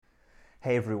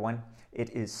Hey everyone,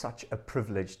 it is such a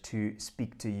privilege to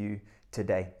speak to you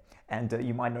today. And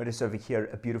you might notice over here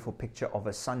a beautiful picture of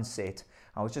a sunset.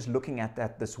 I was just looking at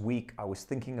that this week. I was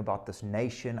thinking about this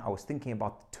nation. I was thinking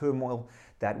about the turmoil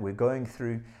that we're going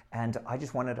through. And I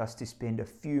just wanted us to spend a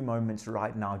few moments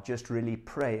right now just really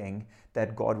praying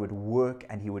that God would work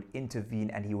and He would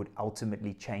intervene and He would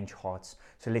ultimately change hearts.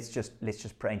 So let's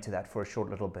just pray into that for a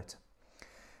short little bit.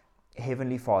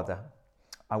 Heavenly Father,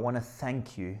 I want to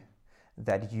thank you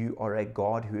that you are a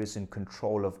God who is in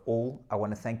control of all. I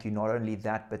want to thank you not only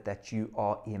that, but that you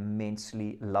are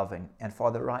immensely loving. And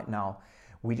Father, right now,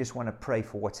 we just want to pray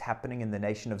for what's happening in the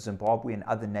nation of Zimbabwe and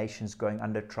other nations going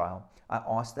under trial. I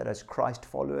ask that as Christ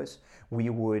followers, we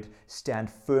would stand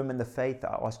firm in the faith.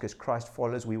 I ask as Christ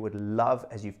followers, we would love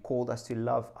as you've called us to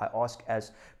love. I ask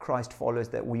as Christ followers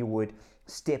that we would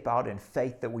step out in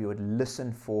faith, that we would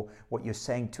listen for what you're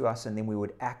saying to us, and then we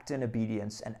would act in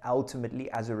obedience. And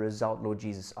ultimately, as a result, Lord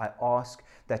Jesus, I ask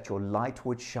that your light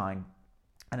would shine.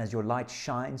 And as your light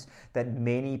shines, that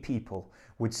many people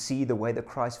would see the way the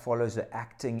Christ followers are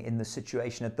acting in the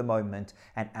situation at the moment,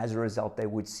 and as a result, they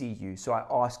would see you. So I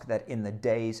ask that in the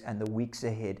days and the weeks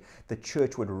ahead, the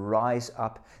church would rise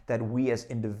up, that we as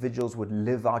individuals would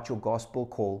live out your gospel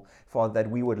call, Father,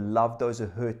 that we would love those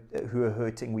who are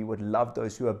hurting, we would love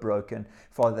those who are broken,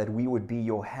 Father, that we would be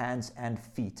your hands and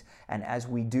feet. And as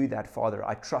we do that, Father,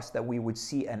 I trust that we would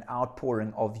see an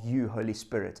outpouring of you, Holy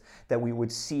Spirit, that we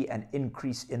would see an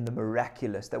increase in the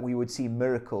miraculous, that we would see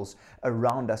miracles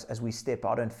around us as we step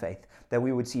out in faith, that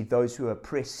we would see those who are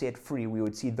oppressed set free, we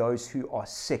would see those who are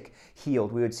sick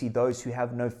healed, we would see those who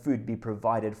have no food be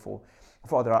provided for.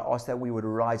 Father, I ask that we would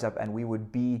rise up and we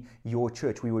would be your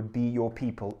church, we would be your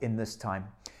people in this time.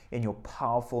 In your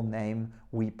powerful name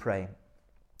we pray.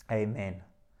 Amen.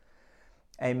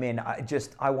 Amen.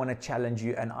 I want to challenge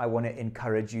you and I want to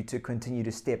encourage you to continue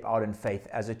to step out in faith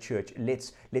as a church.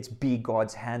 Let's be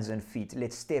God's hands and feet.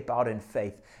 Let's step out in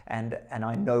faith, and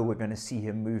I know we're going to see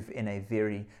Him move in a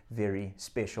very, very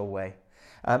special way.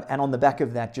 And on the back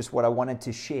of that, just what I wanted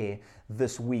to share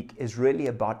this week is really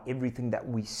about everything that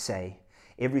we say,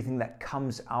 everything that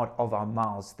comes out of our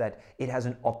mouths, that it has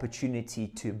an opportunity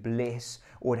to bless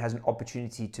or it has an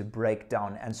opportunity to break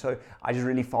down. And so I just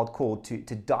really felt called to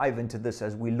dive into this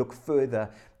as we look further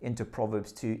into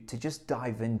Proverbs, to just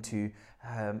dive into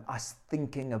us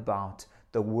thinking about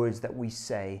the words that we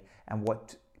say and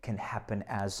what can happen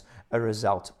as a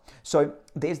result. So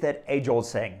there's that age-old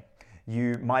saying.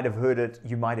 You might have heard it,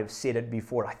 you might have said it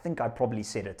before. I think I probably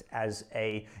said it as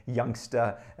a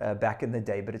youngster back in the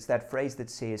day, but it's that phrase that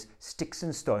says, "Sticks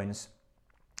and stones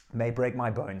may break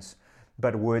my bones,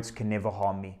 but words can never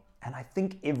harm me." And I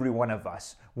think every one of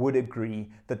us would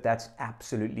agree that that's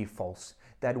absolutely false,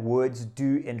 that words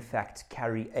do in fact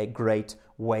carry a great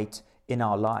weight in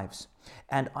our lives.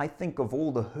 And I think of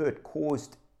all the hurt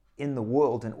caused in the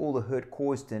world and all the hurt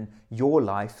caused in your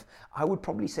life, I would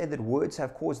probably say that words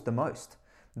have caused the most.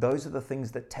 Those are the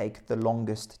things that take the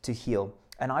longest to heal.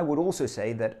 And I would also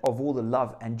say that of all the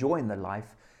love and joy in the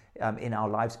life, in our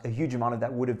lives, a huge amount of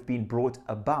that would have been brought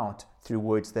about through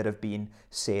words that have been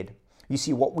said. You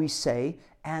see, what we say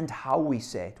and how we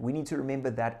say it, we need to remember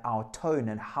that our tone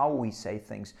and how we say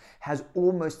things has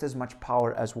almost as much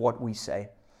power as what we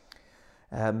say.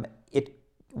 It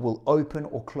will open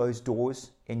or close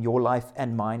doors in your life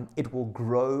and mine. It will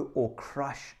grow or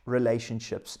crush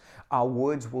relationships. Our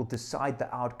words will decide the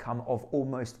outcome of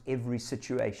almost every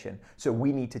situation. So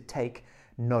we need to take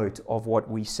note of what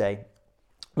we say.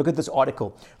 Look at this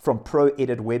article from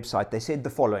ProEdit website. They said the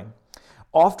following: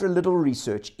 after a little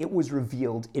research, it was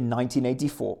revealed in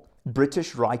 1984,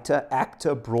 British writer,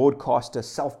 actor, broadcaster,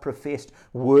 self-professed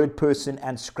word person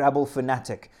and Scrabble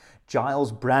fanatic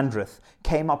Giles Brandreth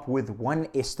came up with one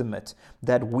estimate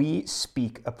that we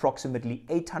speak approximately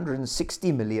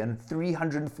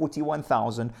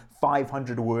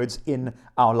 860,341,500 words in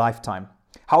our lifetime.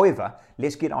 However,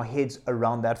 let's get our heads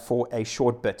around that for a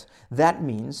short bit. That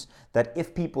means that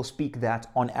if people speak that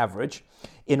on average,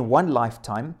 in one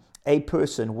lifetime, a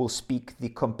person will speak the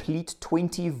complete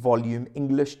 20-volume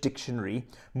English dictionary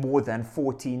more than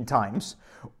 14 times.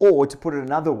 Or, to put it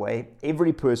another way,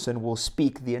 every person will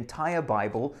speak the entire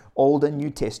Bible, Old and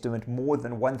New Testament, more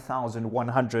than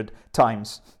 1,100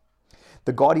 times.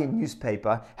 The Guardian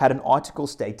newspaper had an article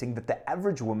stating that the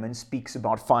average woman speaks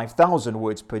about 5,000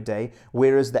 words per day,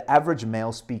 whereas the average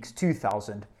male speaks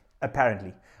 2,000,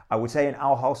 apparently. I would say in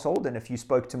our household, and if you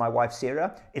spoke to my wife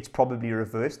Sarah, it's probably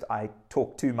reversed. I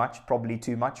talk too much, probably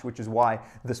too much, which is why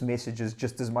this message is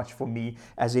just as much for me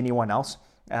as anyone else.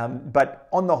 But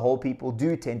on the whole, people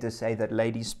do tend to say that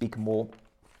ladies speak more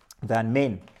than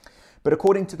men. But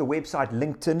according to the website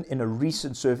LinkedIn, in a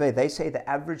recent survey, they say the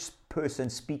average person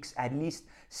speaks at least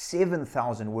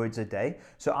 7,000 words a day.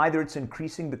 So either it's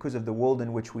increasing because of the world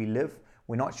in which we live,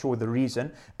 we're not sure the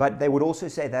reason, but they would also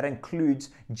say that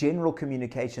includes general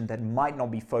communication that might not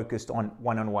be focused on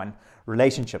one-on-one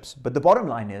relationships. But the bottom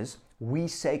line is, we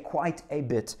say quite a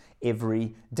bit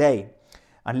every day.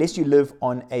 Unless you live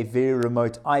on a very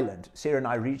remote island. Sarah and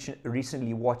I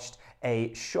recently watched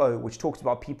a show which talks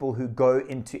about people who go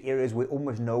into areas where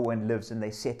almost no one lives and they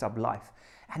set up life.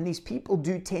 And these people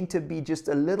do tend to be just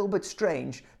a little bit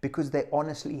strange because they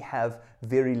honestly have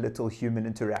very little human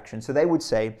interaction. So they would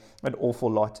say an awful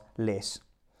lot less.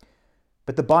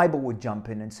 But the Bible would jump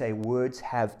in and say words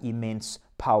have immense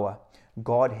power.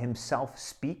 God himself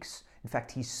speaks. In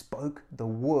fact, he spoke the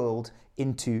world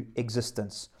into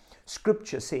existence.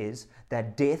 Scripture says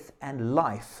that death and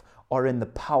life are in the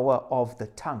power of the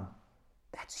tongue.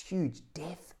 That's huge.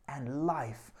 Death and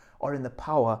life are in the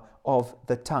power of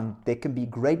the tongue. There can be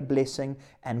great blessing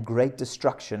and great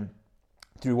destruction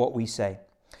through what we say.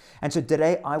 And so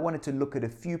today I wanted to look at a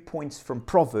few points from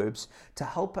Proverbs to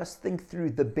help us think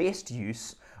through the best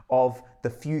use of the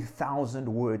few thousand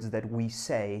words that we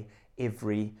say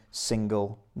every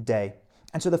single day.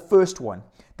 And so the first one,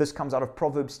 this comes out of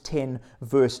Proverbs 10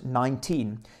 verse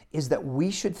 19, is that we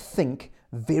should think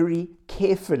very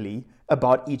carefully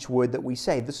about each word that we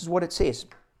say. This is what it says.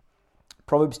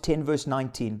 Proverbs 10 verse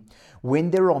 19, when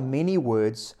there are many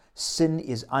words, sin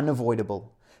is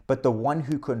unavoidable, but the one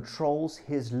who controls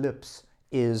his lips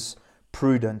is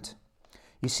prudent.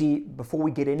 You see, before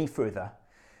we get any further,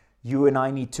 you and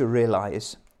I need to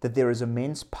realize that there is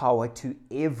immense power to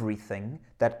everything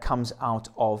that comes out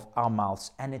of our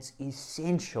mouths. And it's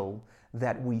essential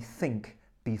that we think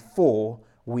before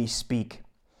we speak.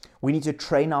 We need to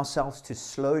train ourselves to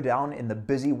slow down in the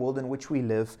busy world in which we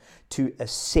live, to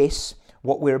assess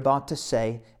what we're about to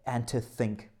say and to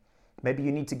think. Maybe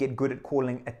you need to get good at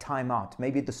calling a timeout.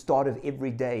 Maybe at the start of every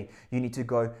day, you need to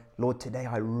go, Lord, today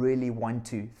I really want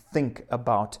to think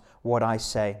about what I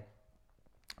say.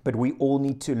 But we all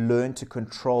need to learn to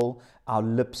control our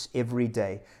lips every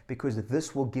day, because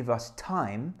this will give us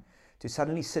time to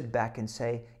suddenly sit back and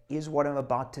say, is what I'm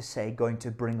about to say going to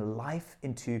bring life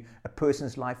into a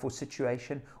person's life or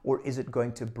situation, or is it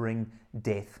going to bring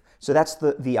death? So that's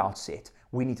the outset.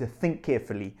 We need to think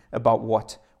carefully about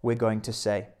what we're going to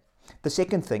say. The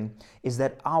second thing is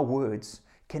that our words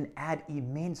can add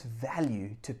immense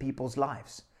value to people's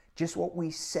lives. Just what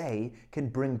we say can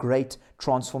bring great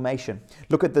transformation.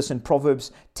 Look at this in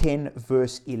Proverbs 10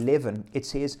 verse 11. It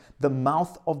says, the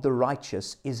mouth of the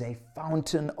righteous is a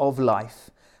fountain of life,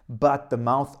 but the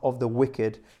mouth of the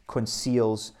wicked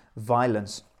conceals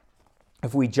violence.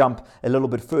 If we jump a little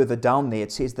bit further down there,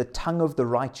 it says, the tongue of the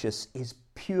righteous is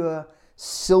pure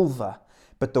silver,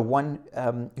 but the one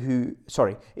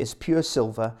is pure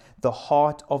silver. The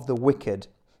heart of the wicked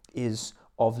is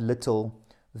of little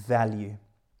value.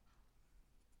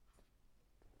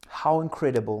 How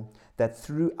incredible that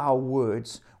through our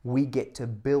words, we get to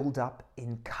build up,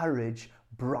 encourage,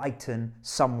 brighten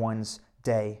someone's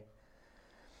day.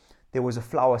 There was a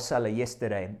flower seller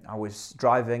yesterday. I was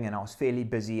driving and I was fairly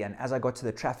busy. And as I got to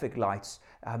the traffic lights,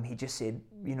 he just said,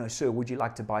 sir, would you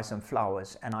like to buy some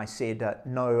flowers? And I said,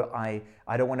 no, I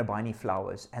don't want to buy any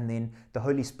flowers. And then the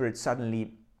Holy Spirit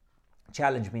suddenly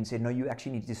challenged me and said, no, you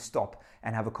actually need to stop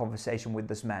and have a conversation with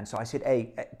this man. So I said,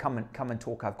 hey, come and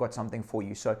talk. I've got something for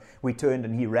you. So we turned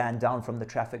and he ran down from the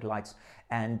traffic lights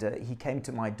and he came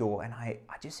to my door and I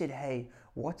just said, hey,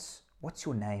 what's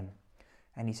your name?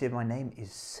 And he said, my name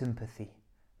is Sympathy.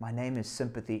 My name is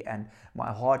Sympathy. And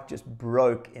my heart just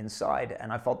broke inside.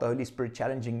 And I felt the Holy Spirit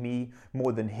challenging me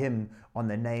more than him on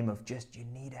the name of just, you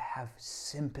need to have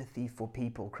sympathy for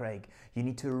people, Craig. You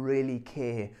need to really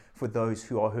care for those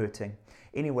who are hurting.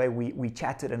 Anyway, we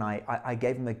chatted and I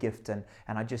gave him a gift and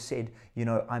I just said,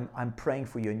 I'm praying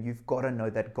for you and you've got to know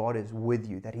that God is with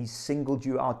you, that he's singled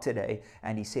you out today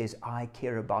and he says, I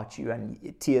care about you.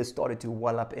 And tears started to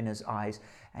well up in his eyes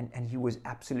and he was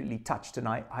absolutely touched and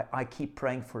I keep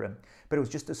praying for him. But it was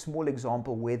just a small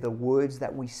example where the words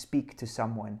that we speak to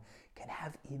someone can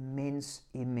have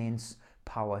immense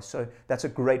power. So that's a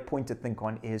great point to think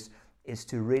on is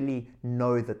to really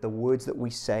know that the words that we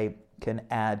say can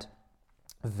add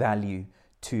value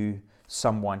to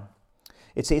someone.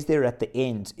 It says there at the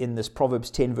end in this Proverbs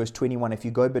 10 verse 21, if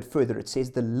you go a bit further, it says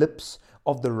the lips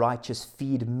of the righteous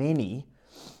feed many,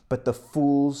 but the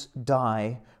fools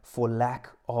die for lack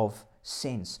of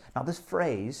sense. Now this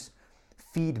phrase,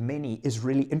 feed many, is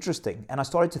really interesting. And I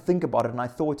started to think about it and I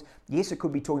thought, yes, it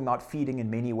could be talking about feeding in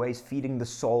many ways, feeding the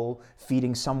soul,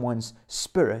 feeding someone's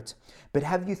spirit. But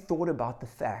have you thought about the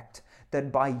fact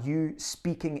that by you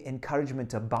speaking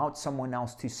encouragement about someone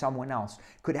else to someone else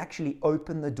could actually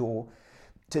open the door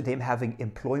to them having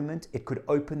employment. It could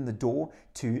open the door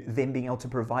to them being able to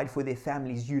provide for their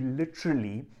families. You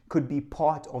literally could be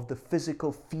part of the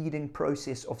physical feeding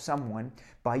process of someone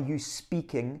by you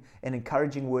speaking an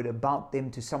encouraging word about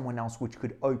them to someone else, which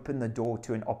could open the door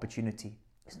to an opportunity.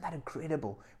 Isn't that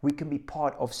incredible? We can be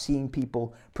part of seeing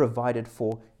people provided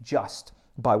for just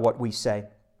by what we say.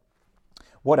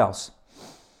 What else?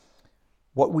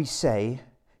 What we say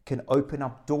can open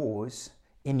up doors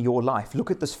in your life. Look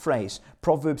at this phrase,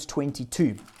 Proverbs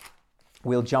 22.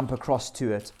 We'll jump across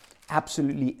to it.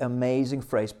 Absolutely amazing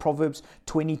phrase. Proverbs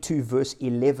 22 verse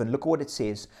 11. Look at what it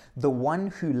says. The one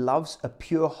who loves a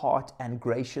pure heart and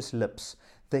gracious lips,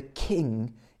 the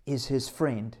king is his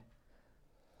friend.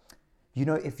 You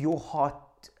know, if your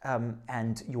heart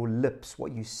and your lips,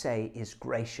 what you say is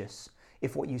gracious,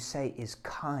 if what you say is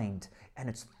kind and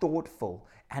it's thoughtful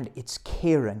and it's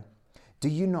caring, do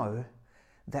you know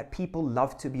that people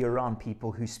love to be around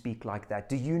people who speak like that?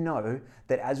 Do you know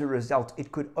that as a result,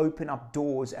 it could open up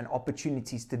doors and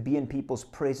opportunities to be in people's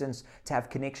presence, to have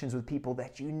connections with people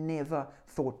that you never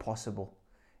thought possible,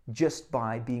 just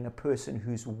by being a person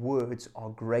whose words are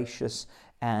gracious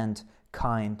and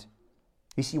kind?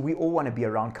 You see, we all want to be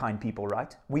around kind people,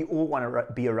 right? We all want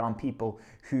to be around people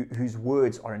whose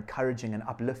words are encouraging and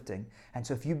uplifting. And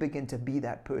so if you begin to be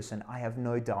that person, I have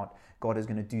no doubt God is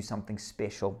going to do something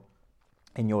special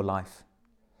in your life.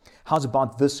 How's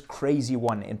about this crazy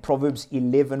one? In Proverbs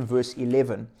 11 verse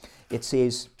 11, it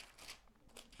says,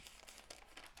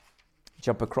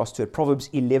 jump across to it. Proverbs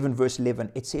 11 verse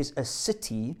 11, it says, a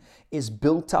city is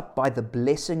built up by the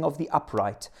blessing of the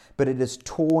upright, but it is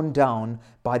torn down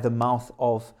by the mouth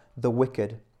of the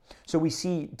wicked. So we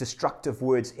see destructive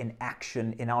words in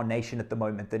action in our nation at the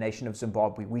moment, the nation of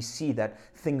Zimbabwe. We see that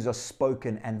things are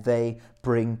spoken and they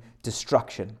bring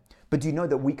destruction. But do you know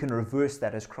that we can reverse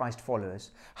that as Christ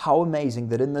followers? How amazing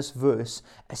that in this verse,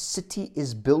 a city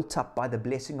is built up by the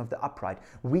blessing of the upright.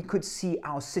 We could see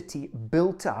our city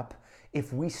built up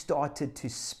if we started to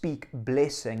speak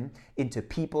blessing into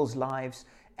people's lives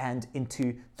and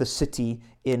into the city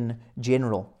in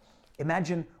general.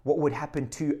 Imagine what would happen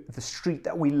to the street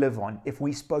that we live on if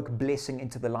we spoke blessing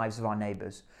into the lives of our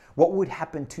neighbors. What would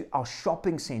happen to our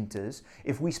shopping centers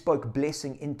if we spoke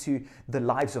blessing into the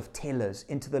lives of tellers,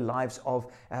 into the lives of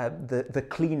the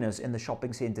cleaners in the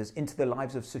shopping centers, into the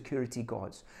lives of security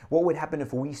guards? What would happen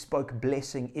if we spoke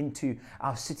blessing into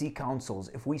our city councils,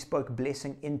 if we spoke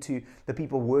blessing into the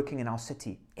people working in our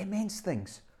city? Immense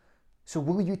things. So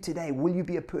will you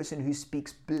be a person who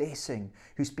speaks blessing,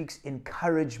 who speaks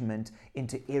encouragement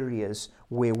into areas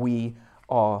where we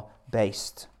are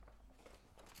based?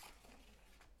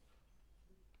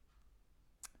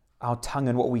 Our tongue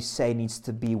and what we say needs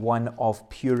to be one of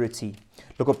purity.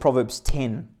 Look at Proverbs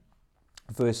 10,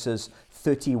 verses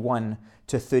 31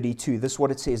 to 32. This is what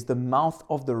it says. The mouth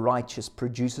of the righteous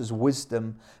produces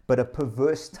wisdom, but a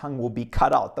perverse tongue will be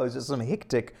cut out. Those are some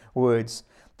hectic words.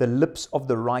 The lips of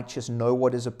the righteous know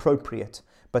what is appropriate,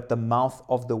 but the mouth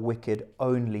of the wicked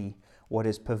only what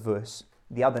is perverse.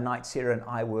 The other night, Sarah and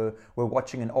I were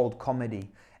watching an old comedy,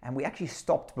 and we actually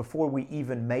stopped before we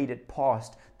even made it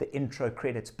past the intro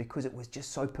credits because it was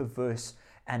just so perverse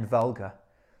and vulgar.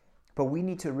 But we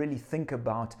need to really think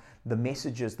about the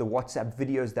messages, the WhatsApp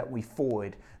videos that we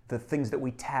forward, the things that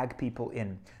we tag people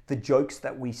in, the jokes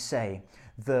that we say,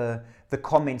 the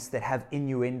comments that have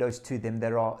innuendos to them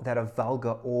that are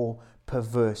vulgar or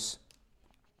perverse.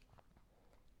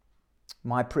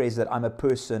 My prayer is that I'm a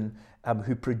person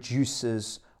who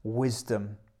produces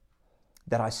wisdom,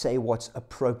 that I say what's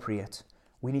appropriate.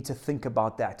 We need to think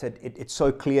about that. It's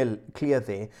so clear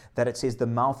there that it says the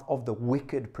mouth of the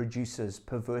wicked produces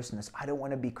perverseness. I don't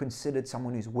want to be considered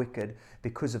someone who's wicked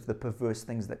because of the perverse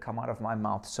things that come out of my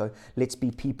mouth. So let's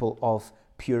be people of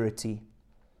purity.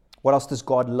 What else does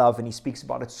God love? And he speaks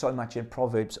about it so much in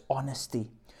Proverbs.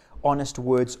 Honesty. Honest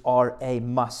words are a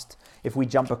must. If we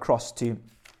jump across to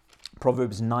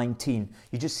Proverbs 19,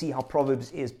 you just see how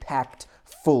Proverbs is packed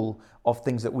full of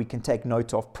things that we can take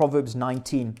note of. Proverbs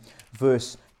 19,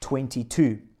 verse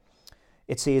 22.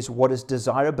 It says, what is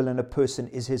desirable in a person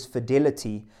is his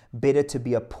fidelity. Better to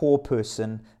be a poor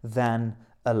person than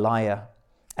a liar.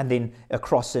 And then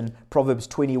across in Proverbs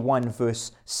 21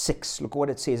 verse 6, look what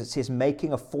it says. It says,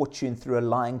 making a fortune through a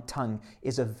lying tongue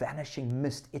is a vanishing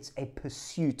mist. It's a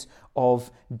pursuit of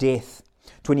death.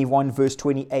 21 verse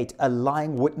 28, a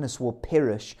lying witness will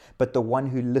perish, but the one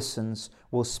who listens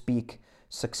will speak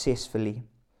successfully.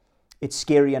 It's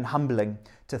scary and humbling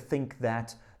to think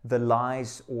that the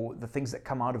lies or the things that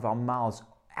come out of our mouths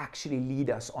actually lead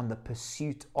us on the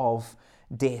pursuit of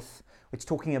death. It's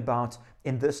talking about,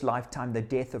 in this lifetime, the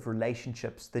death of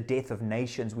relationships, the death of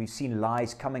nations. We've seen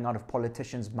lies coming out of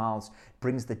politicians' mouths. It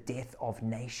brings the death of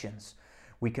nations.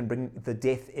 We can bring the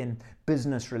death in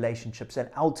business relationships. And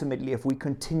ultimately, if we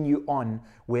continue on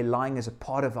where lying is a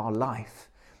part of our life,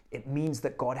 it means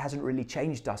that God hasn't really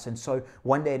changed us. And so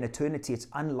one day in eternity, it's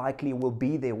unlikely we'll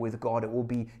be there with God. It will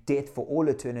be death for all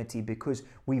eternity because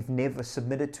we've never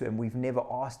submitted to Him. We've never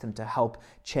asked Him to help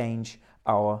change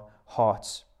our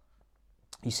hearts.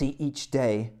 You see, each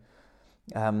day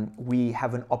we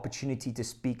have an opportunity to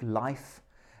speak life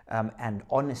and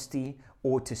honesty,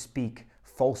 or to speak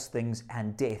false things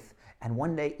and death. And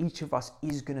one day each of us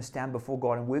is going to stand before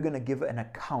God, and we're going to give an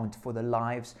account for the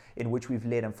lives in which we've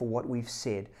led and for what we've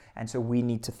said. And so we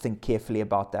need to think carefully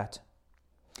about that.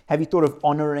 Have you thought of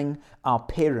honoring our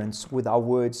parents with our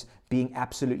words being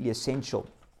absolutely essential?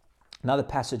 Another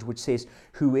passage which says,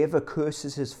 whoever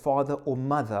curses his father or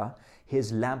mother,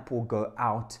 his lamp will go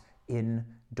out in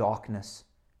darkness.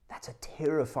 That's a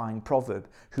terrifying proverb.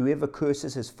 Whoever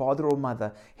curses his father or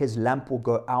mother, his lamp will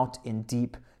go out in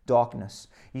deep darkness.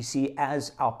 You see,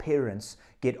 as our parents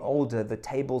get older, the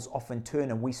tables often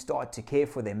turn and we start to care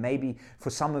for them. Maybe for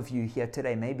some of you here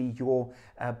today, maybe your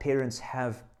parents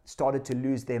have started to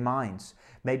lose their minds.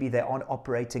 Maybe they aren't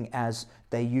operating as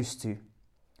they used to.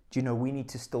 Do you know, we need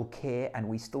to still care, and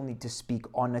we still need to speak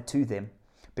honor to them,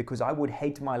 because I would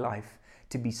hate my life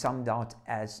to be summed out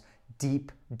as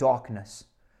deep darkness,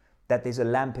 that there's a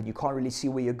lamp and you can't really see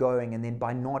where you're going, and then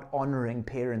by not honoring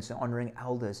parents and honoring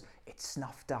elders, it's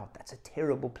snuffed out. That's a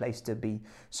terrible place to be.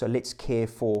 So let's care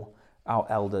for our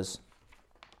elders.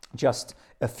 Just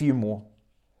a few more.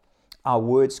 Our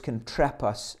words can trap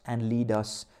us and lead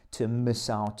us to miss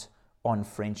out on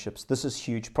friendships. This is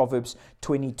huge. Proverbs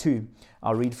 22.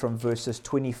 I'll read from verses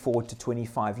 24 to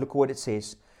 25. Look what it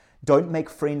says. Don't make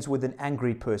friends with an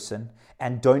angry person,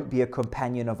 and don't be a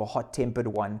companion of a hot-tempered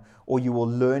one, or you will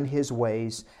learn his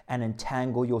ways and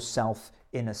entangle yourself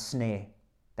in a snare.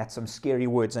 That's some scary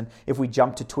words. And if we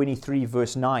jump to 23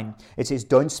 verse 9, it says,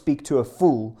 don't speak to a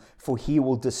fool, for he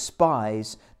will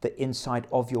despise the insight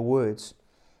of your words.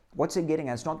 What's it getting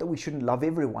at? It's not that we shouldn't love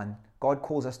everyone. God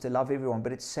calls us to love everyone,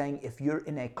 but it's saying if you're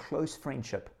in a close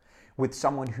friendship with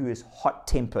someone who is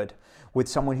hot-tempered, with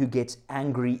someone who gets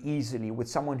angry easily, with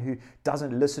someone who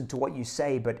doesn't listen to what you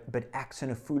say but acts in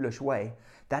a foolish way,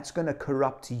 that's going to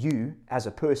corrupt you as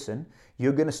a person.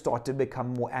 You're going to start to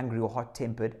become more angry or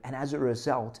hot-tempered, and as a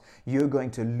result, you're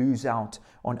going to lose out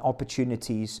on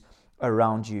opportunities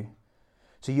around you.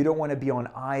 So you don't want to be on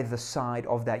either side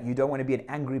of that. You don't want to be an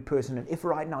angry person. And if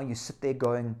right now you sit there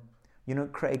going, you know,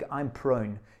 Craig, I'm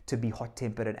prone to be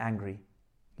hot-tempered and angry,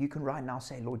 you can right now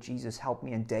say, Lord Jesus, help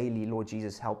me, and daily, Lord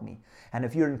Jesus, help me. And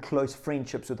if you're in close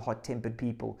friendships with hot-tempered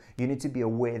people, you need to be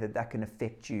aware that that can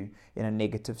affect you in a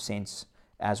negative sense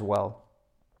as well.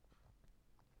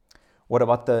 What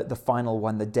about the final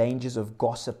one, the dangers of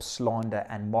gossip, slander,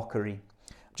 and mockery?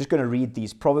 I'm just going to read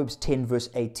these. Proverbs 10 verse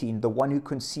 18, the one who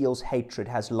conceals hatred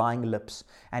has lying lips,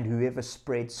 and whoever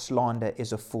spreads slander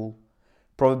is a fool.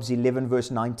 Proverbs 11 verse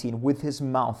 19, with his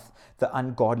mouth the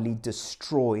ungodly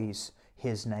destroys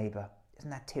his neighbor.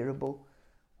 Isn't that terrible?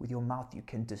 With your mouth you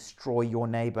can destroy your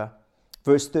neighbor.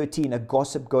 Verse 13, a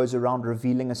gossip goes around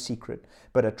revealing a secret,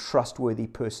 but a trustworthy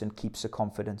person keeps a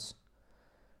confidence.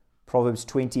 Proverbs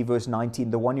 20 verse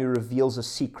 19, the one who reveals a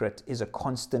secret is a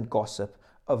constant gossip.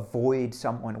 Avoid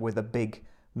someone with a big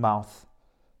mouth.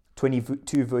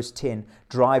 22 verse 10,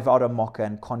 drive out a mocker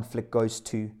and conflict goes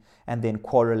too, and then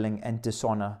quarreling and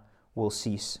dishonor will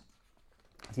cease.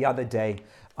 The other day,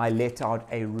 I let out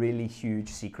a really huge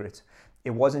secret.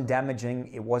 It wasn't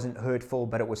damaging, it wasn't hurtful,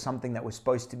 but it was something that was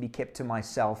supposed to be kept to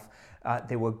myself.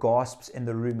 There were gasps in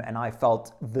the room, and I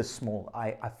felt this small.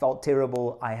 I felt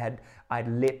terrible. I'd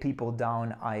let people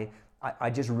down. I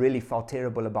just really felt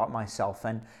terrible about myself,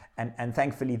 and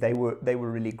thankfully they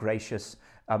were really gracious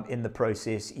in the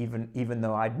process. Even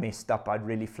though I'd messed up, I'd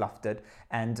really fluffed it,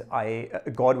 and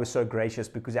God was so gracious,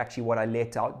 because actually what I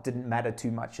let out didn't matter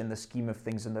too much in the scheme of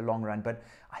things in the long run, but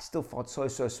I still felt so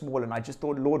small, and I just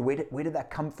thought, Lord, where did that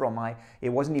come from? It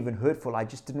wasn't even hurtful. I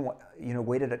just didn't want,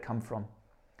 where did it come from?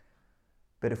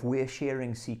 But if we're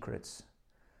sharing secrets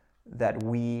that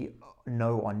we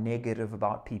know are negative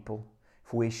about people,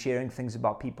 if we're sharing things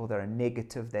about people that are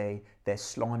negative, they're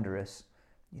slanderous,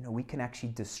 we can actually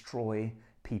destroy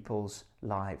people's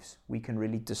lives. We can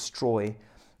really destroy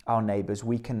our neighbors.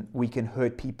 We can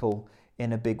hurt people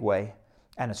in a big way,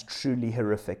 and it's truly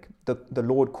horrific. The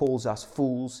Lord calls us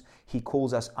fools. He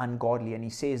calls us ungodly, and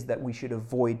He says that we should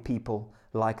avoid people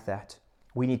like that.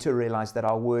 We need to realize that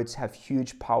our words have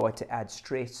huge power to add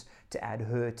stress, to add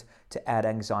hurt, to add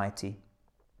anxiety.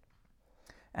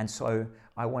 And so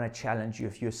I want to challenge you,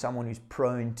 if you're someone who's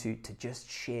prone to just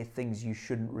share things you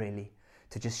shouldn't really,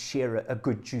 to just share a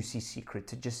good juicy secret,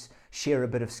 to just share a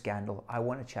bit of scandal, I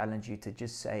want to challenge you to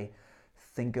just say,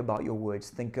 think about your words,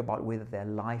 think about whether they're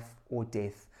life or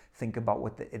death, think about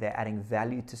what they're adding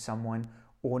value to someone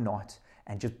or not,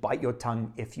 and just bite your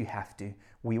tongue if you have to.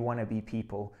 We want to be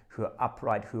people who are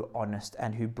upright, who are honest,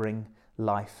 and who bring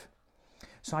life.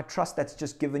 So I trust that's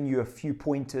just given you a few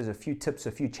pointers, a few tips,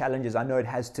 a few challenges. I know it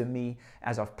has to me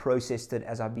as I've processed it,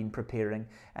 as I've been preparing.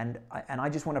 And I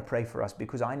just want to pray for us,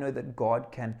 because I know that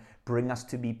God can bring us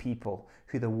to be people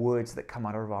who the words that come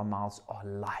out of our mouths are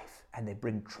life, and they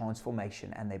bring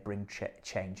transformation, and they bring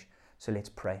change. So let's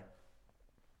pray.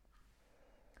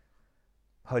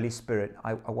 Holy Spirit,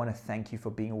 I want to thank you for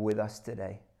being with us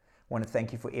today. I want to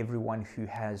thank you for everyone who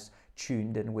has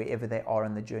tuned in wherever they are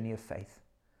on the journey of faith.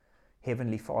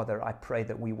 Heavenly Father, I pray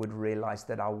that we would realize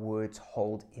that our words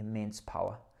hold immense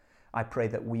power. I pray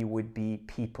that we would be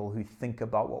people who think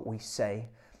about what we say,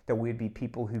 that we'd be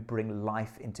people who bring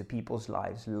life into people's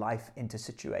lives, life into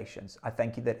situations. I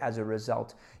thank you that as a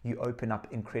result, you open up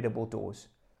incredible doors.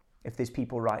 If there's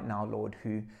people right now, Lord,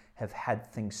 who have had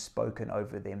things spoken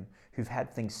over them, who've had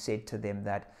things said to them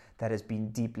that has been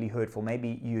deeply hurtful.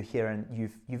 Maybe you're here and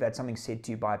you've had something said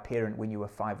to you by a parent when you were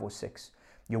 5 or 6.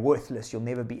 You're worthless. You'll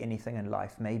never be anything in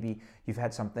life. Maybe you've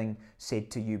had something said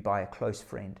to you by a close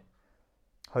friend.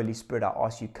 Holy Spirit, I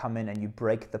ask you come in and you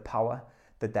break the power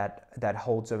that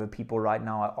holds over people right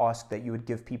now. I ask that you would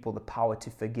give people the power to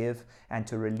forgive and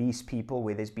to release people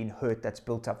where there's been hurt that's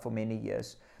built up for many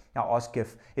years. I ask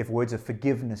if words of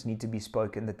forgiveness need to be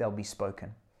spoken, that they'll be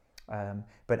spoken.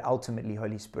 But ultimately,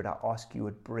 Holy Spirit, I ask you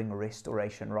would bring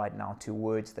restoration right now to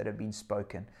words that have been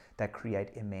spoken that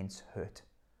create immense hurt.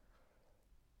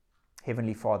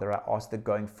 Heavenly Father, I ask that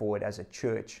going forward as a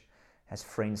church, as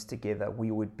friends together,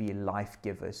 we would be life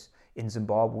givers in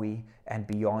Zimbabwe and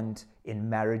beyond, in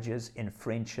marriages, in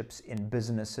friendships, in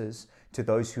businesses, to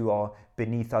those who are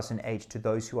beneath us in age, to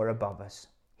those who are above us.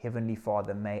 Heavenly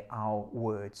Father, may our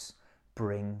words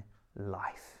bring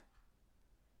life.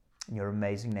 In your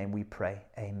amazing name we pray.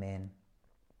 Amen.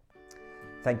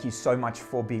 Thank you so much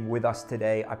for being with us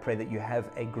today. I pray that you have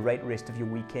a great rest of your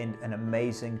weekend, an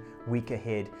amazing week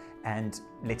ahead, and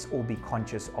let's all be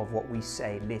conscious of what we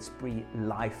say. Let's be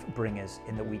life bringers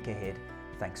in the week ahead.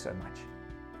 Thanks so much.